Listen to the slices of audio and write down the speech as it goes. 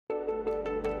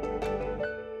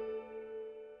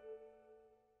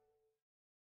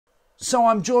So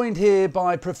I'm joined here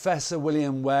by Professor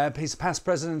William Webb. He's past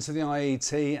president of the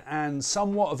IET and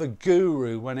somewhat of a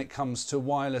guru when it comes to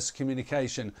wireless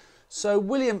communication. So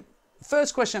William,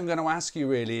 first question I'm going to ask you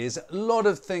really is a lot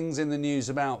of things in the news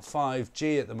about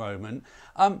 5G at the moment.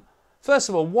 First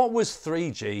of all, what was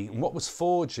 3G and what was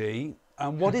 4G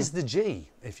and what is the G,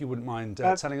 if you wouldn't mind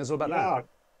telling us all about that?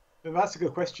 Yeah, that's a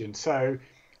good question. So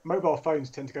mobile phones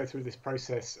tend to go through this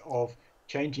process of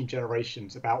changing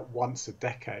generations about once a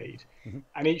decade.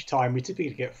 And each time we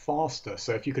typically get faster.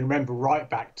 So if you can remember right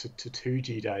back to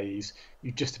 2G days,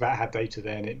 you just about had data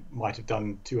then. It might have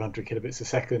done 200 kilobits a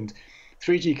second.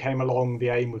 3G came along. The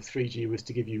aim of 3G was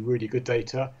to give you really good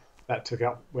data. That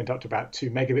went up to about 2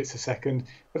 megabits a second,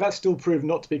 but that still proved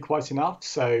not to be quite enough.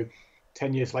 So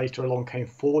 10 years later, along came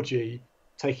 4G,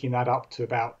 taking that up to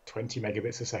about 20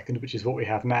 megabits a second, which is what we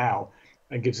have now,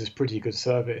 and gives us pretty good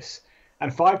service.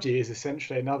 And 5G is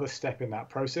essentially another step in that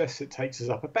process. It takes us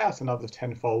up about another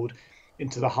tenfold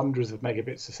into the hundreds of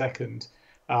megabits a second.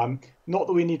 Not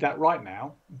that we need that right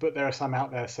now, but there are some out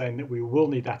there saying that we will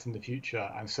need that in the future.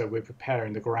 And so we're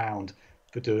preparing the ground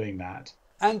for doing that.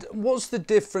 And what's the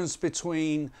difference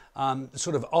between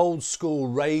sort of old school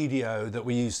radio that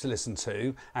we used to listen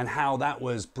to and how that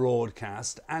was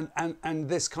broadcast and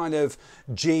this kind of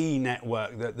G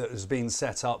network that has been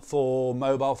set up for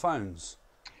mobile phones?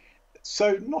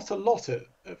 So not a lot at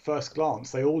first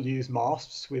glance. They all use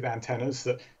masts with antennas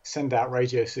that send out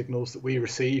radio signals that we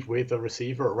receive with a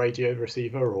receiver, a radio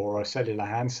receiver, or a cellular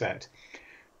handset.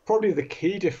 Probably the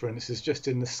key difference is just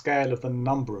in the scale of the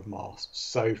number of masts.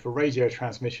 So for radio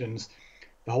transmissions,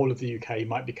 the whole of the UK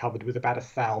might be covered with about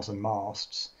 1,000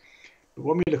 masts. But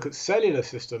when we look at cellular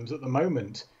systems at the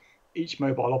moment, each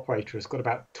mobile operator has got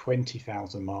about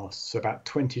 20,000 masts, so about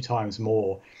 20 times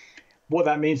more. What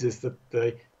that means is that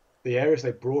the areas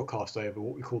they broadcast over,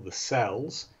 what we call the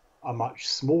cells, are much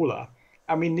smaller.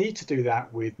 And we need to do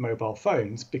that with mobile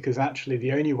phones because actually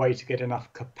the only way to get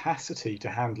enough capacity to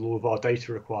handle all of our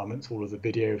data requirements, all of the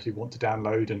videos we want to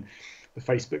download and the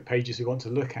Facebook pages we want to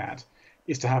look at,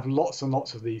 is to have lots and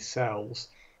lots of these cells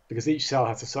because each cell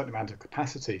has a certain amount of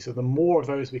capacity. So the more of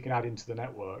those we can add into the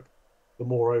network, the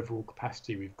more overall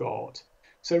capacity we've got.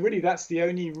 So really that's the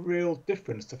only real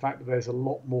difference, the fact that there's a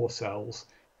lot more cells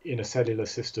in a cellular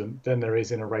system than there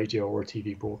is in a radio or a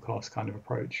TV broadcast kind of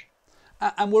approach.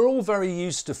 And we're all very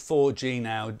used to 4G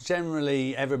now.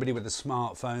 Generally, everybody with a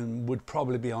smartphone would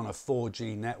probably be on a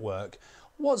 4G network.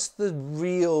 What's the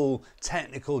real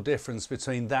technical difference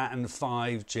between that and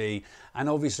 5G? And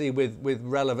obviously with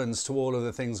relevance to all of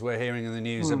the things we're hearing in the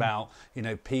news about, you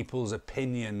know, people's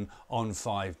opinion on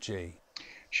 5G.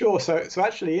 Sure. So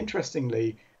actually,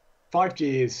 interestingly,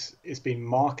 5G is being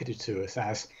marketed to us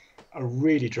as a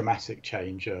really dramatic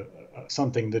change,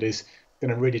 something that is going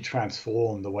to really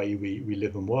transform the way we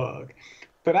live and work.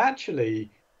 But actually,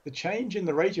 the change in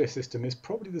the radio system is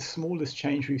probably the smallest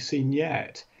change we've seen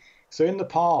yet. So in the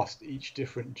past, each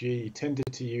different G tended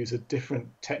to use a different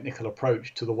technical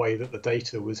approach to the way that the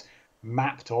data was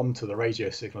mapped onto the radio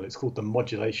signal. It's called the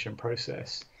modulation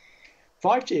process.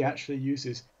 5G actually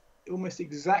uses almost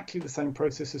exactly the same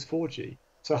process as 4G,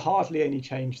 so hardly any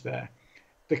change there.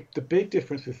 The big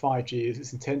difference with 5G is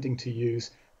it's intending to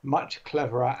use much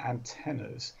cleverer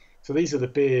antennas. So these are the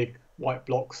big white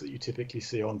blocks that you typically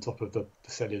see on top of the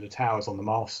cellular towers on the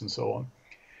masts and so on.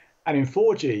 And in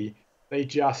 4G, they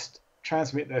just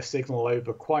transmit their signal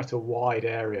over quite a wide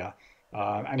area.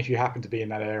 And if you happen to be in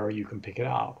that area, you can pick it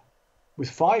up. With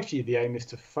 5G, the aim is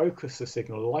to focus the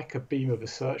signal like a beam of a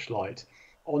searchlight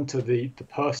onto the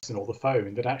person or the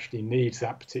phone that actually needs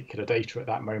that particular data at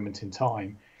that moment in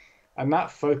time. And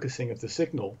that focusing of the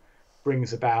signal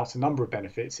brings about a number of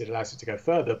benefits. It allows it to go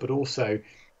further, but also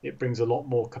it brings a lot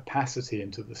more capacity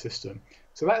into the system.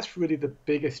 So that's really the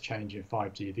biggest change in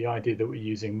 5G, the idea that we're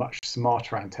using much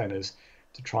smarter antennas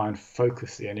to try and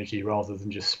focus the energy rather than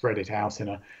just spread it out in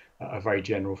a very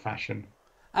general fashion.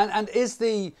 And is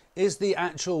the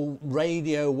actual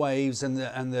radio waves and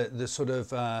the sort of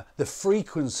the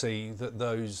frequency that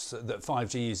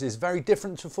 5G uses very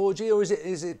different to 4G, or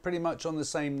is it pretty much on the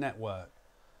same network?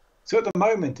 So at the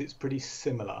moment it's pretty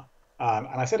similar, and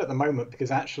I said at the moment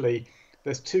because actually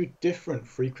there's two different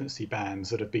frequency bands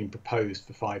that have been proposed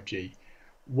for 5G.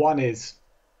 One is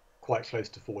quite close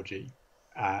to 4G,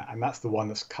 and that's the one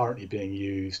that's currently being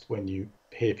used when you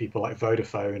hear people like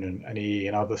Vodafone and EE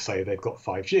and others say they've got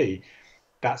 5G.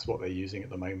 That's what they're using at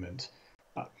the moment.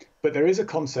 But there is a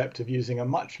concept of using a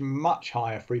much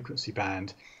higher frequency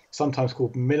band, sometimes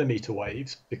called millimeter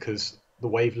waves, because the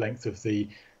wavelength of the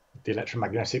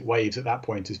electromagnetic waves at that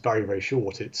point is very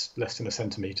short. It's less than a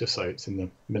centimeter, so it's in the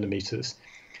millimeters.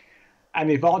 And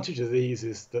the advantage of these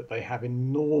is that they have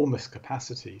enormous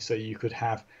capacity. So you could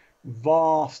have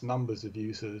vast numbers of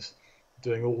users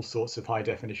doing all sorts of high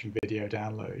definition video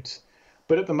downloads.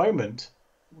 But at the moment,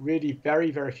 really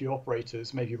very, very few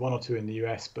operators, maybe one or two in the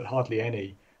US, but hardly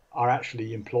any, are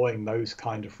actually employing those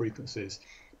kind of frequencies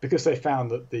because they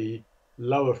found that the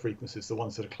lower frequencies, the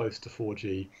ones that are close to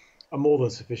 4G, are more than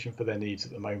sufficient for their needs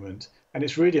at the moment. And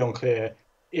it's really unclear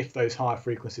if those higher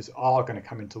frequencies are going to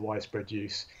come into widespread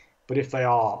use. But if they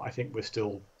are, I think we're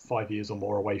still 5 years or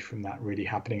more away from that really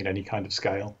happening at any kind of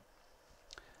scale.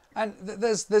 And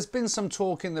there's been some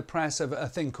talk in the press of a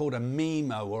thing called a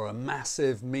MIMO, or a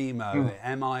massive MIMO,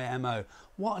 MIMO.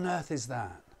 What on earth is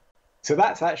that? So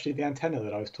that's actually the antenna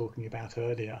that I was talking about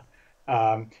earlier.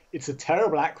 It's a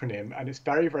terrible acronym and it's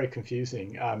very, very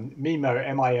confusing. MIMO,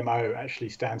 M-I-M-O, actually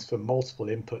stands for multiple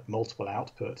input, multiple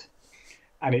output.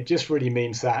 And it just really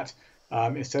means that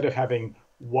instead of having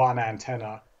one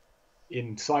antenna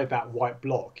inside that white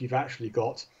block, you've actually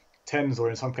got tens, or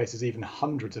in some cases even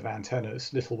hundreds of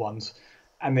antennas, little ones,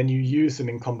 and then you use them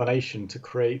in combination to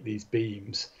create these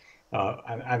beams.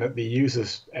 And at the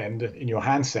user's end in your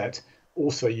handset,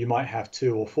 also you might have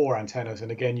 2 or 4 antennas,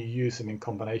 and again you use them in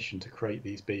combination to create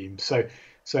these beams. So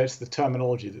it's the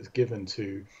terminology that's given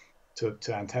to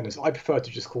antennas. I prefer to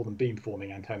just call them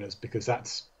beamforming antennas because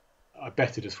that's a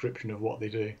better description of what they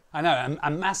do. I know,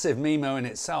 a massive MIMO in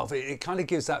itself, it kind of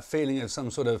gives that feeling of some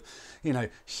sort of,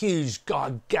 huge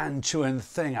gargantuan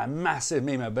thing, a massive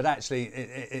MIMO, but actually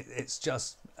it's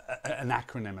just an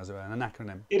acronym, as it were, an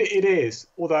acronym. It is,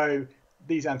 although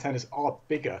these antennas are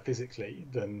bigger physically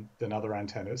than other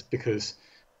antennas because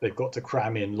they've got to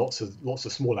cram in lots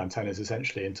of small antennas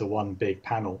essentially into one big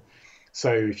panel.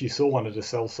 So if you saw one at a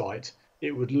cell site,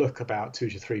 it would look about 2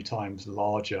 to 3 times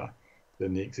larger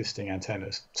than the existing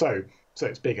antennas. So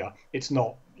it's bigger. It's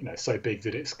not so big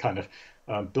that it's kind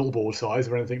of billboard size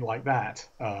or anything like that.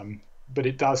 But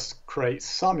it does create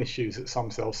some issues at some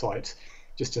cell sites,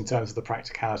 just in terms of the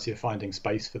practicality of finding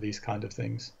space for these kind of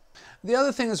things. The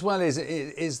other thing as well is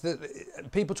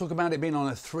that people talk about it being on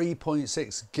a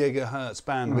 3.6 gigahertz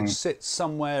band, which sits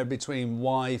somewhere between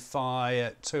Wi-Fi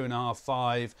at 2.5,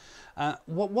 5.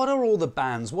 What are all the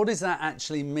bands? What does that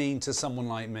actually mean to someone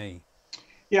like me?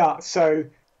 Yeah, so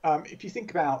if you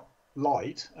think about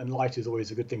light, and light is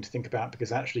always a good thing to think about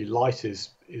because actually light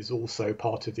is also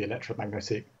part of the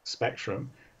electromagnetic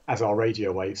spectrum, as are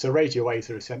radio waves. So radio waves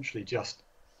are essentially just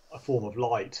a form of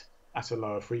light at a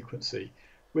lower frequency.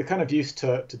 We're kind of used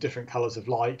to different colors of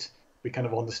light. We kind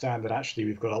of understand that actually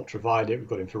we've got ultraviolet, we've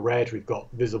got infrared, we've got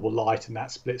visible light, and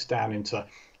that splits down into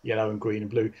yellow and green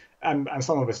and blue. And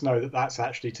some of us know that that's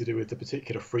actually to do with the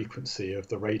particular frequency of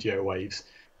the radio waves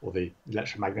or the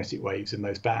electromagnetic waves in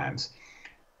those bands.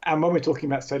 And when we're talking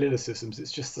about cellular systems,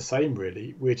 it's just the same,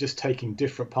 really. We're just taking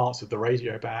different parts of the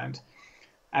radio band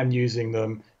and using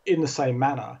them in the same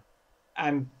manner.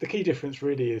 And the key difference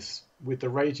really is with the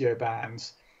radio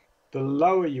bands, the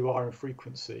lower you are in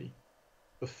frequency,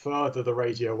 the further the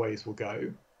radio waves will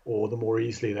go, or the more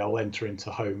easily they'll enter into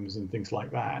homes and things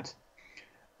like that.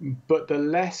 But the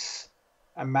less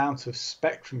amount of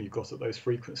spectrum you've got at those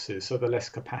frequencies, so the less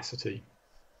capacity.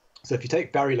 So if you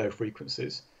take very low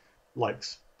frequencies, like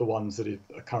the ones that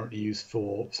are currently used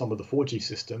for some of the 4G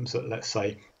systems at, let's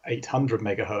say, 800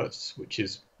 megahertz, which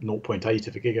is 0.8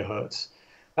 of a gigahertz,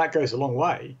 that goes a long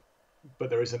way, but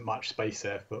there isn't much space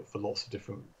there for lots of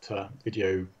different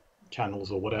video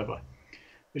channels or whatever.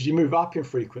 As you move up in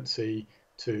frequency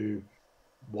to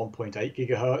 1.8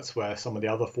 gigahertz, where some of the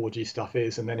other 4G stuff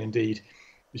is, and then indeed,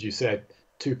 as you said,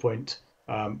 2.5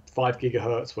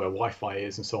 gigahertz, where Wi-Fi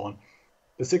is, and so on,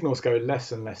 the signals go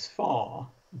less and less far,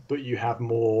 but you have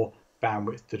more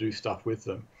bandwidth to do stuff with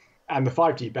them. And the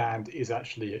 5G band is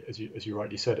actually, as you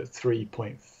rightly said, at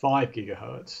 3.5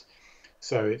 gigahertz.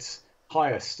 So it's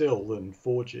higher still than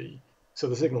 4G. So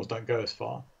the signals don't go as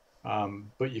far,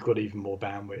 but you've got even more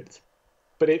bandwidth.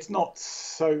 But it's not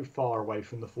so far away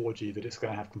from the 4G that it's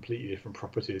going to have completely different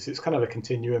properties. It's kind of a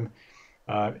continuum.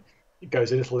 It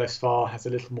goes a little less far, has a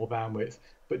little more bandwidth,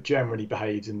 but generally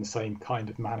behaves in the same kind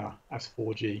of manner as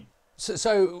 4G.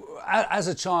 So as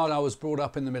a child, I was brought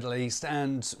up in the Middle East,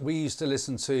 and we used to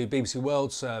listen to BBC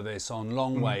World Service on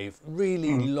long wave,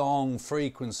 really long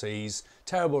frequencies,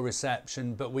 terrible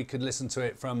reception, but we could listen to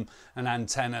it from an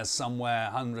antenna somewhere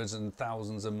hundreds and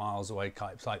thousands of miles away,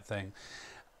 type thing.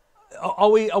 Are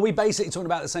we basically talking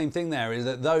about the same thing there? Is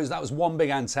that that was one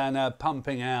big antenna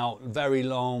pumping out very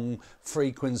long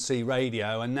frequency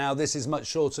radio, and now this is much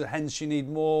shorter, hence you need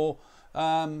more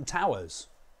towers?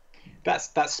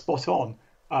 That's spot on.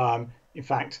 In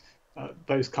fact,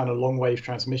 those kind of long wave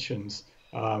transmissions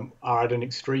are at an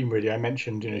extreme, really. I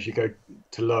mentioned, as you go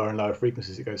to lower and lower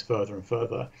frequencies, it goes further and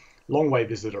further. Long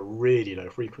wave is at a really low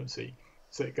frequency,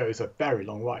 so it goes a very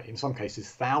long way, in some cases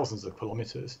thousands of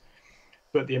kilometers.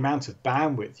 But the amount of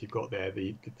bandwidth you've got there,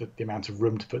 the amount of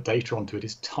room to put data onto it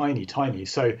is tiny, tiny.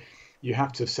 So you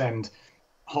have to send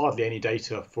hardly any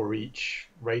data for each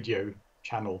radio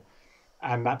channel.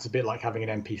 And that's a bit like having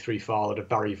an MP3 file at a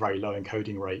very, very low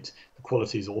encoding rate. The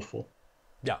quality is awful.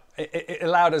 Yeah, it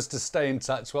allowed us to stay in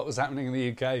touch what was happening in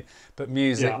the UK, but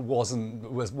music wasn't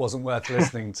worth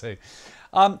listening to.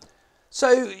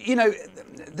 So,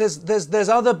 there's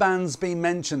other bands being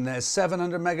mentioned. There's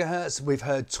 700 megahertz. We've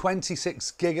heard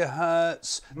 26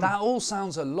 gigahertz. That all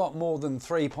sounds a lot more than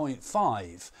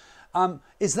 3.5.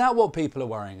 Is that what people are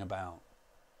worrying about?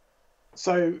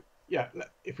 So, yeah,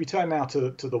 if we turn now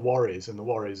to the worries, and the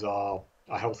worries are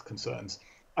health concerns,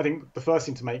 I think the first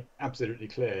thing to make absolutely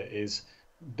clear is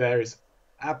there is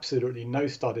absolutely no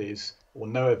studies or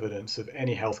no evidence of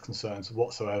any health concerns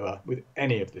whatsoever with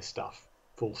any of this stuff,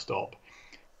 full stop.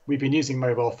 We've been using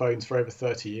mobile phones for over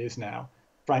 30 years now.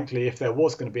 Frankly, if there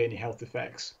was going to be any health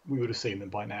effects, we would have seen them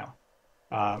by now.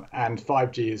 And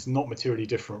 5G is not materially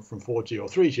different from 4G or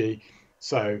 3G,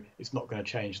 so it's not going to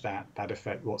change that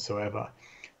effect whatsoever.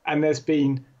 And there's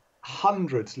been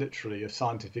hundreds, literally, of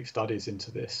scientific studies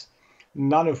into this,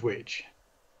 none of which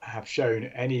have shown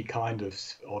any kind of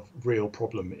real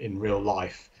problem in real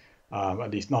life,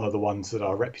 at least none of the ones that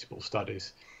are reputable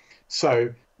studies.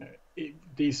 So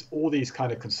all these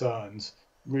kind of concerns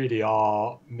really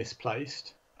are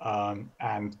misplaced,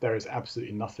 and there is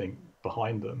absolutely nothing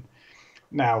behind them.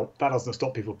 Now, that doesn't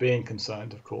stop people being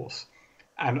concerned, of course,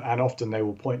 and often they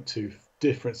will point to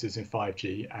differences in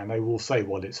 5G, and they will say,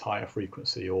 well, it's higher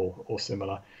frequency or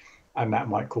similar, and that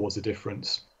might cause a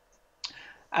difference.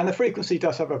 And the frequency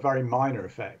does have a very minor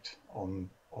effect on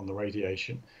the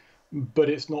radiation, but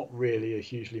it's not really a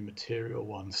hugely material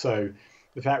one. So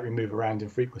the fact we move around in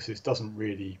frequencies doesn't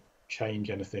really change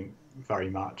anything very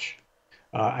much.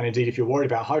 And indeed, if you're worried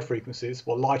about high frequencies,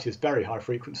 well, light is very high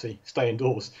frequency. Stay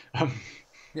indoors.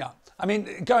 Yeah, I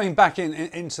mean, going back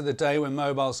into the day when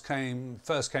mobiles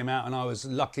first came out, and I was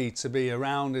lucky to be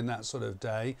around in that sort of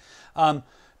day,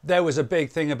 there was a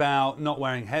big thing about not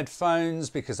wearing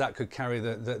headphones because that could carry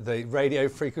the radio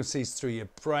frequencies through your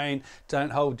brain.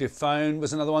 Don't hold your phone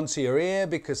was another one to your ear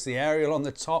because the aerial on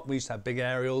the top, we used to have big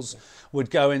aerials, would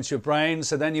go into your brain.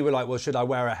 So then you were like, well, should I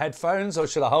wear a headphones or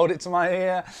should I hold it to my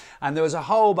ear? And there was a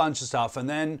whole bunch of stuff. And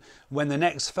then when the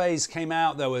next phase came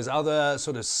out, there was other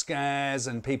sort of scares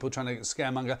and people trying to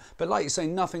scaremonger. But like you say,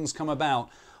 nothing's come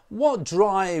about. What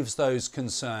drives those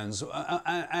concerns?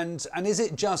 And is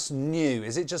it just new?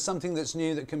 Is it just something that's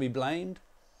new that can be blamed?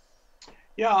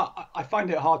 Yeah, I find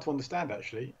it hard to understand,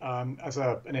 actually. As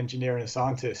an engineer and a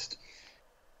scientist,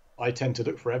 I tend to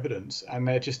look for evidence, and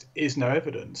there just is no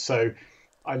evidence. So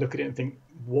I look at it and think,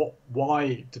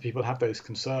 why do people have those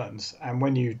concerns? And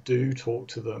when you do talk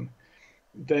to them,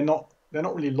 they're not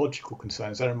really logical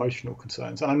concerns, they're emotional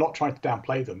concerns. And I'm not trying to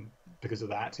downplay them because of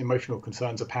that. Emotional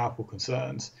concerns are powerful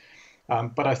concerns.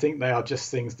 But I think they are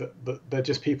just things that they're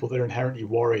just people that are inherently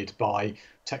worried by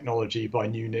technology, by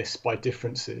newness, by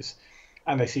differences.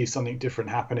 And they see something different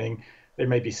happening. They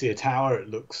maybe see a tower, it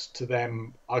looks to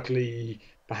them ugly,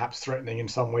 perhaps threatening in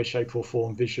some way, shape or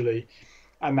form visually.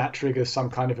 And that triggers some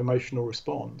kind of emotional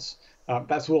response.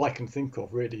 That's all I can think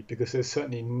of, really, because there's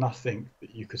certainly nothing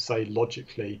that you could say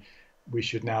logically we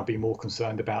should now be more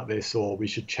concerned about this, or we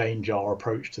should change our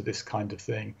approach to this kind of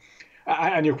thing.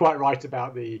 And you're quite right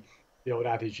about the old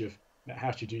adage of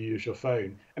how should you use your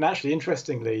phone. And actually,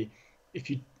 interestingly,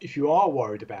 if you are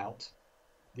worried about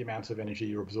the amount of energy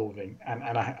you're absorbing,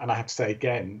 and I have to say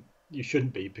again, you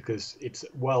shouldn't be, because it's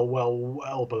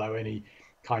well below any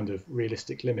kind of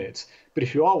realistic limits. But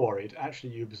if you are worried,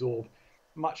 actually you absorb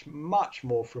much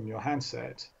more from your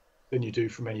handset than you do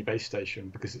from any base station,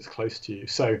 because it's close to you.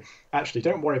 So actually,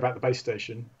 don't worry about the base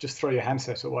station, just throw your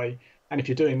handset away. And if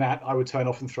you're doing that, I would turn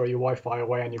off and throw your Wi-Fi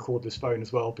away and your cordless phone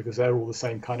as well, because they're all the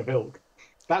same kind of ilk.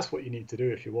 That's what you need to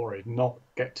do if you're worried, not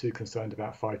get too concerned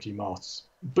about 5G masts.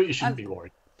 But you shouldn't be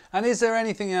worried. And is there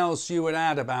anything else you would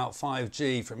add about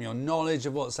 5G from your knowledge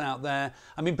of what's out there?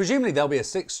 I mean, presumably there'll be a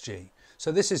 6G.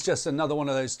 So this is just another one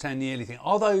of those 10-yearly things.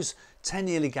 Are those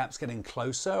 10-yearly gaps getting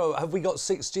closer, or have we got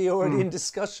 6G already in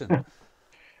discussion?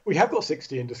 We have got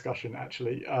 6G in discussion,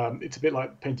 actually. It's a bit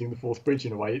like painting the fourth bridge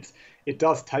in a way. It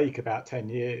does take about 10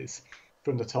 years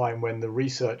from the time when the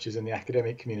researchers in the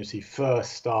academic community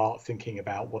first start thinking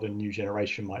about what a new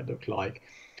generation might look like,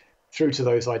 through to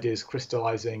those ideas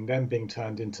crystallizing, then being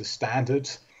turned into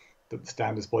standards that the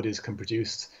standards bodies can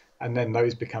produce, and then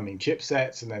those becoming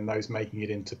chipsets, and then those making it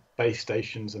into base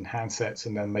stations and handsets,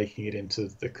 and then making it into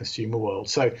the consumer world.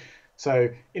 So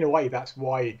in a way, that's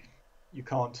why you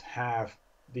can't have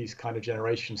these kind of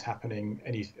generations happening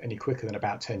any quicker than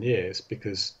about 10 years,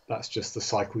 because that's just the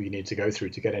cycle you need to go through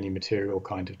to get any material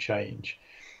kind of change.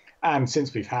 And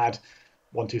since we've had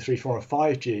 1, 2, 3, 4, and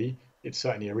 5G, it's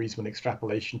certainly a reasonable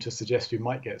extrapolation to suggest we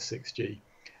might get 6G.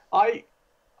 I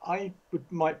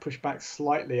might push back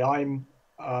slightly. I'm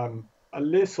a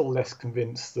little less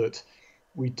convinced that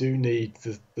we do need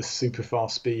the super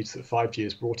fast speeds that 5G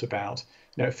has brought about.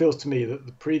 It feels to me that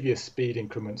the previous speed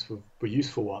increments were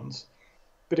useful ones,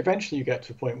 but eventually you get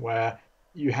to a point where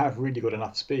you have really got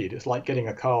enough speed. It's like getting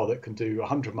a car that can do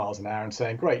 100 miles an hour and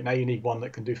saying, great, now you need one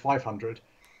that can do 500.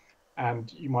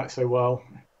 And you might say, well,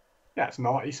 yeah, it's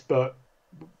nice, but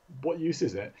what use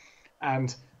is it?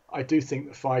 And I do think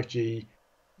that 5G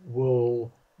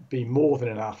will be more than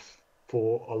enough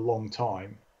for a long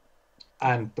time.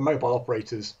 And the mobile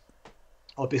operators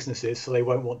are businesses, so they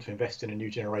won't want to invest in a new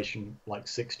generation like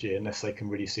 6G unless they can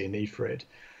really see a need for it.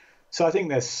 So I think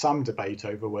there's some debate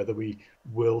over whether we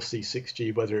will see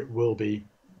 6G, whether it will be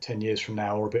 10 years from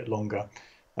now or a bit longer.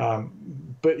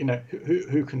 But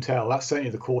who can tell? That's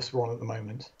certainly the course we're on at the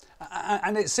moment.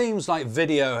 And it seems like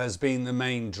video has been the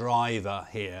main driver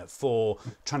here for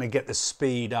trying to get the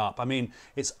speed up. I mean,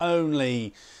 it's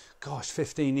only,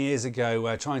 15 years ago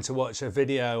where trying to watch a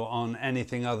video on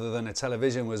anything other than a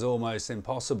television was almost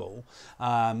impossible.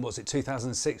 Was it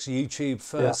 2006 YouTube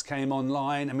first came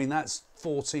online? I mean, that's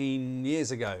 14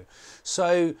 years ago.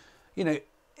 So,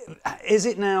 is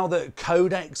it now that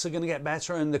codecs are going to get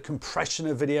better and the compression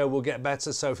of video will get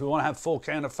better? So if we want to have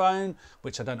 4K on a phone,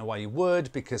 which I don't know why you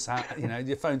would, because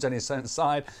your phone's only a certain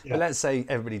size, but let's say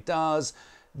everybody does,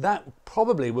 that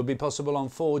probably would be possible on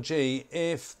 4G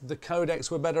if the codecs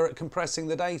were better at compressing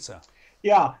the data.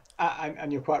 Yeah,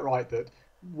 and you're quite right that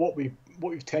what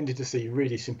we've tended to see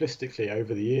really simplistically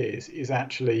over the years is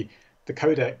actually the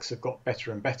codecs have got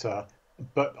better and better,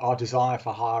 but our desire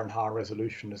for higher and higher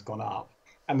resolution has gone up.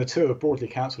 And the two have broadly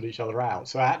cancelled each other out.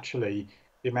 So actually,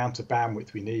 the amount of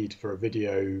bandwidth we need for a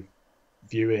video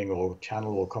viewing or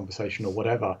channel or conversation or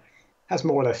whatever has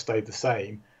more or less stayed the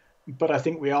same. But I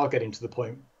think we are getting to the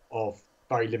point of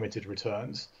very limited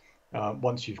returns.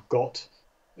 Once you've got,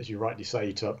 as you rightly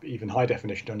say, to even high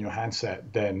definition on your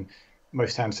handset, then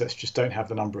most handsets just don't have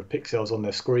the number of pixels on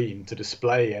their screen to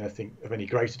display anything of any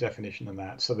greater definition than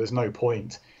that. So there's no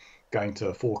point going to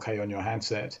 4K on your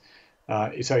handset.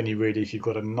 It's only really if you've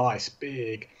got a nice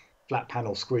big flat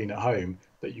panel screen at home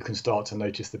that you can start to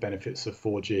notice the benefits of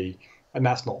 4G. And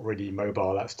that's not really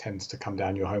mobile. That tends to come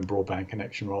down your home broadband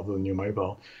connection rather than your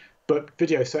mobile. But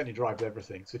video certainly drives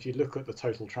everything. So if you look at the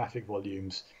total traffic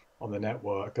volumes on the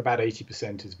network, about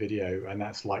 80% is video, and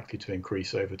that's likely to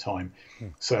increase over time.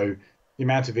 So the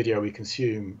amount of video we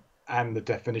consume and the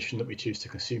definition that we choose to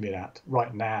consume it at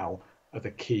right now are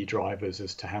the key drivers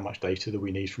as to how much data that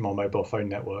we need from our mobile phone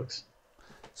networks.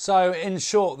 So in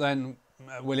short then,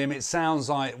 William, it sounds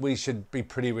like we should be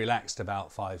pretty relaxed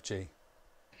about 5G.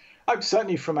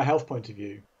 Certainly from a health point of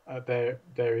view,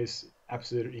 there is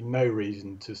absolutely no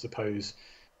reason to suppose,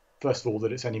 first of all,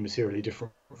 that it's any materially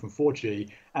different from 4G,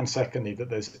 and secondly, that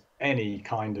there's any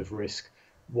kind of risk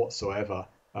whatsoever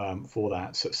for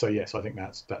that. So yes, I think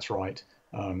that's right.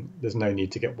 There's no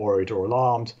need to get worried or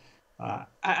alarmed. And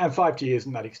 5G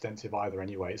isn't that extensive either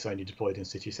anyway. It's only deployed in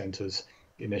city centres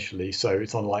initially, so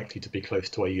it's unlikely to be close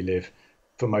to where you live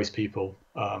for most people,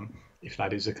 if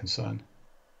that is a concern.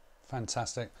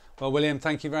 Fantastic. Well, William,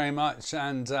 thank you very much,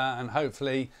 and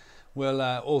hopefully we'll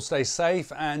all stay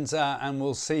safe, and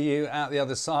we'll see you out the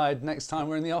other side next time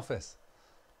we're in the office.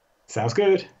 Sounds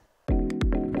good.